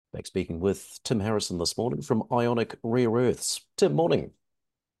Back speaking with Tim Harrison this morning from Ionic Rare Earths. Tim, morning.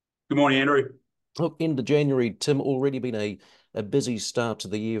 Good morning, Andrew. Look, end of January, Tim, already been a busy start to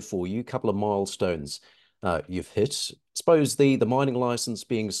the year for you. Couple of milestones you've hit. Suppose the mining license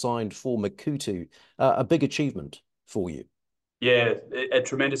being signed for Makuutu, a big achievement for you. Yeah, a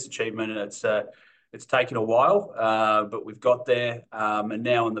tremendous achievement, and it's taken a while, but we've got there. And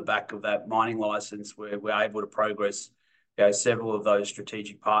now on the back of that mining license, we're able to progress, several of those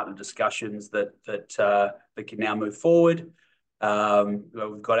strategic partner discussions that can now move forward.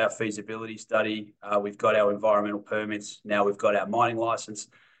 We've got our feasibility study, we've got our environmental permits, now we've got our mining license.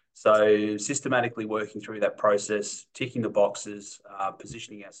 So systematically working through that process, ticking the boxes,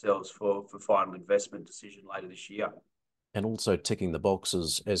 positioning ourselves for final investment decision later this year. And also ticking the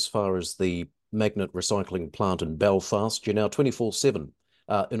boxes as far as the magnet recycling plant in Belfast. You're now 24/7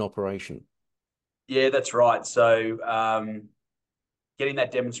 in operation. Yeah, that's right. So getting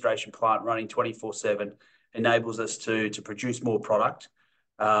that demonstration plant running 24/7 enables us to produce more product,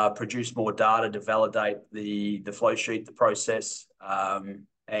 produce more data to validate the flow sheet, the process,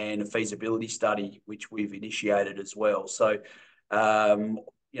 and a feasibility study, which we've initiated as well. So,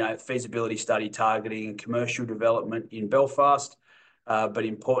 feasibility study targeting commercial development in Belfast, but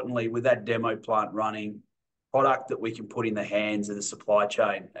importantly, with that demo plant running, product that we can put in the hands of the supply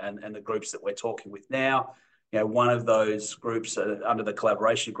chain and the groups that we're talking with now. One of those groups under the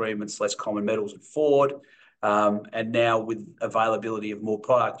collaboration agreements, Less Common Metals and Ford. And now with availability of more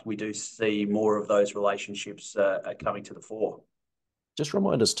product, we do see more of those relationships coming to the fore. Just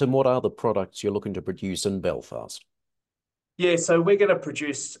remind us, Tim, what are the products you're looking to produce in Belfast? Yeah, so we're going to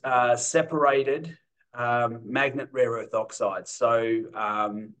produce separated magnet rare earth oxides. So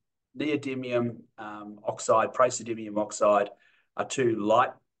neodymium oxide, praseodymium oxide are two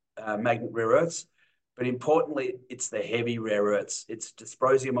light magnet rare earths. But importantly, it's the heavy rare earths. It's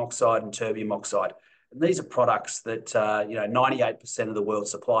dysprosium oxide and terbium oxide. And these are products that 98% of the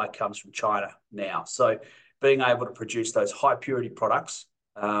world's supply comes from China now. So being able to produce those high purity products,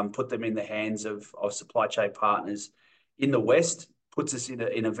 put them in the hands of supply chain partners in the West, puts us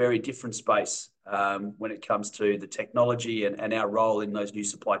in a very different space when it comes to the technology and our role in those new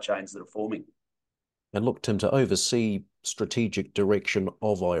supply chains that are forming. And look, Tim, to oversee strategic direction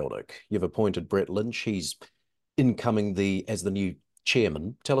of Ionic, you've appointed Brett Lynch. He's incoming as the new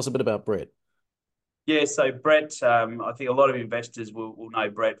chairman. Tell us a bit about Brett. Yeah, so Brett, I think a lot of investors will know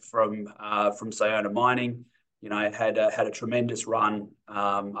Brett from Sayona Mining. Had a tremendous run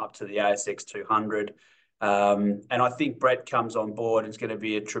up to the ASX 200. And I think Brett comes on board and is going to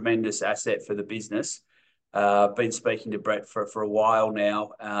be a tremendous asset for the business. Been speaking to Brett for a while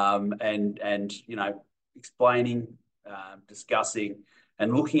now, and explaining, discussing,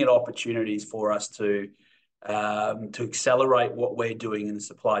 and looking at opportunities for us to accelerate what we're doing in the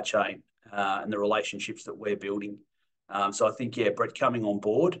supply chain and the relationships that we're building. So I think, yeah, Brett coming on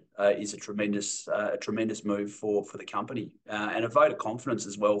board is a tremendous move for the company, and a vote of confidence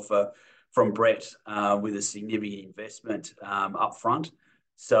as well from Brett with a significant investment up front.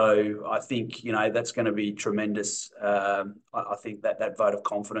 So I think that's going to be tremendous. I think that vote of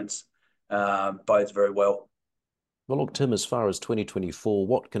confidence bodes very well. Well, look, Tim, as far as 2024,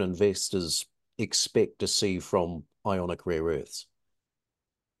 what can investors expect to see from Ionic Rare Earths?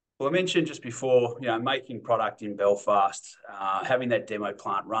 Well, I mentioned just before, making product in Belfast, having that demo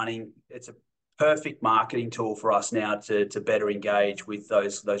plant running. It's a perfect marketing tool for us now to better engage with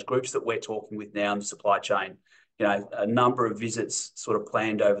those groups that we're talking with now in the supply chain. A number of visits sort of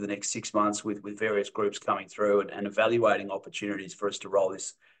planned over the next 6 months with various groups coming through and evaluating opportunities for us to roll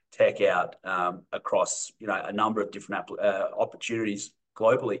this tech out across a number of different opportunities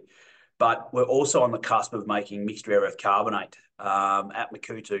globally. But we're also on the cusp of making mixed rare earth carbonate at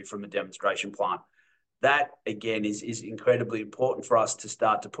Makuutu from the demonstration plant. That, again, is incredibly important for us to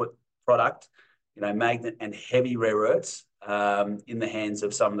start to put product, magnet and heavy rare earths in the hands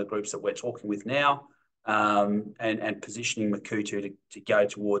of some of the groups that we're talking with now, and positioning Makuutu to go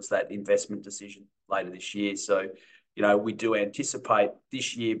towards that investment decision later this year. So, we do anticipate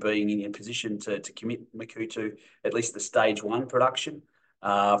this year being in a position to commit Makuutu at least the stage one production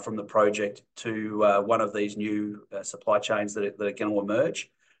from the project to one of these new supply chains that are going to emerge,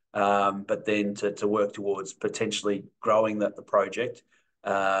 but then to work towards potentially growing the project.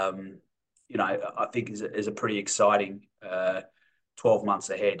 I think is a pretty exciting 12 months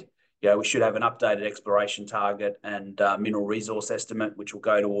ahead. We should have an updated exploration target and mineral resource estimate, which will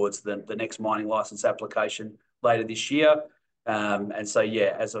go towards the next mining license application later this year. And so,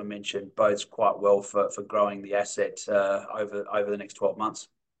 yeah, as I mentioned, bodes quite well for growing the asset over the next 12 months.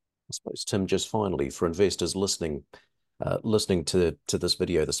 I suppose, Tim, just finally, for investors listening, listening to this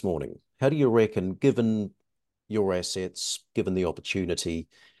video this morning. How do you reckon, given your assets, given the opportunity,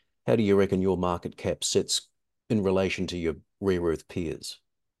 how do you reckon your market cap sits in relation to your rare earth peers?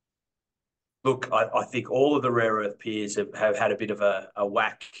 Look, I think all of the rare earth peers have had a bit of a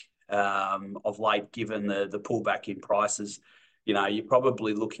whack of late, given the pullback in prices. You know, you're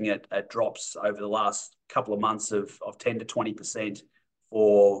probably looking at drops over the last couple of months of 10 to 20%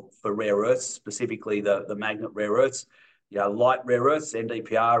 for rare earths, specifically the magnet rare earths. You know, light rare earths,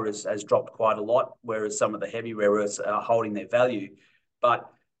 NdPr has dropped quite a lot, whereas some of the heavy rare earths are holding their value. But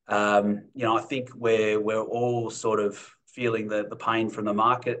you know, I think we're all sort of feeling the pain from the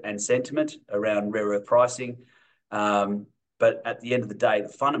market and sentiment around rare earth pricing. But at the end of the day, the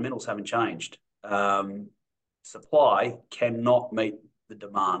fundamentals haven't changed. Supply cannot meet the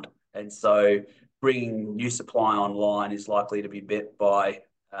demand. And so bringing new supply online is likely to be met by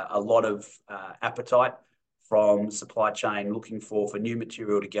a lot of appetite from supply chain looking for new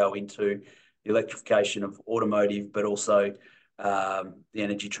material to go into the electrification of automotive, but also the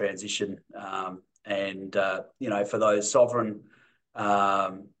energy transition, and you know, for those sovereign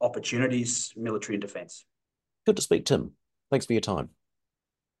opportunities, military and defence. Good to speak, Tim. Thanks for your time.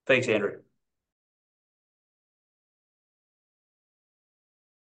 Thanks, Andrew.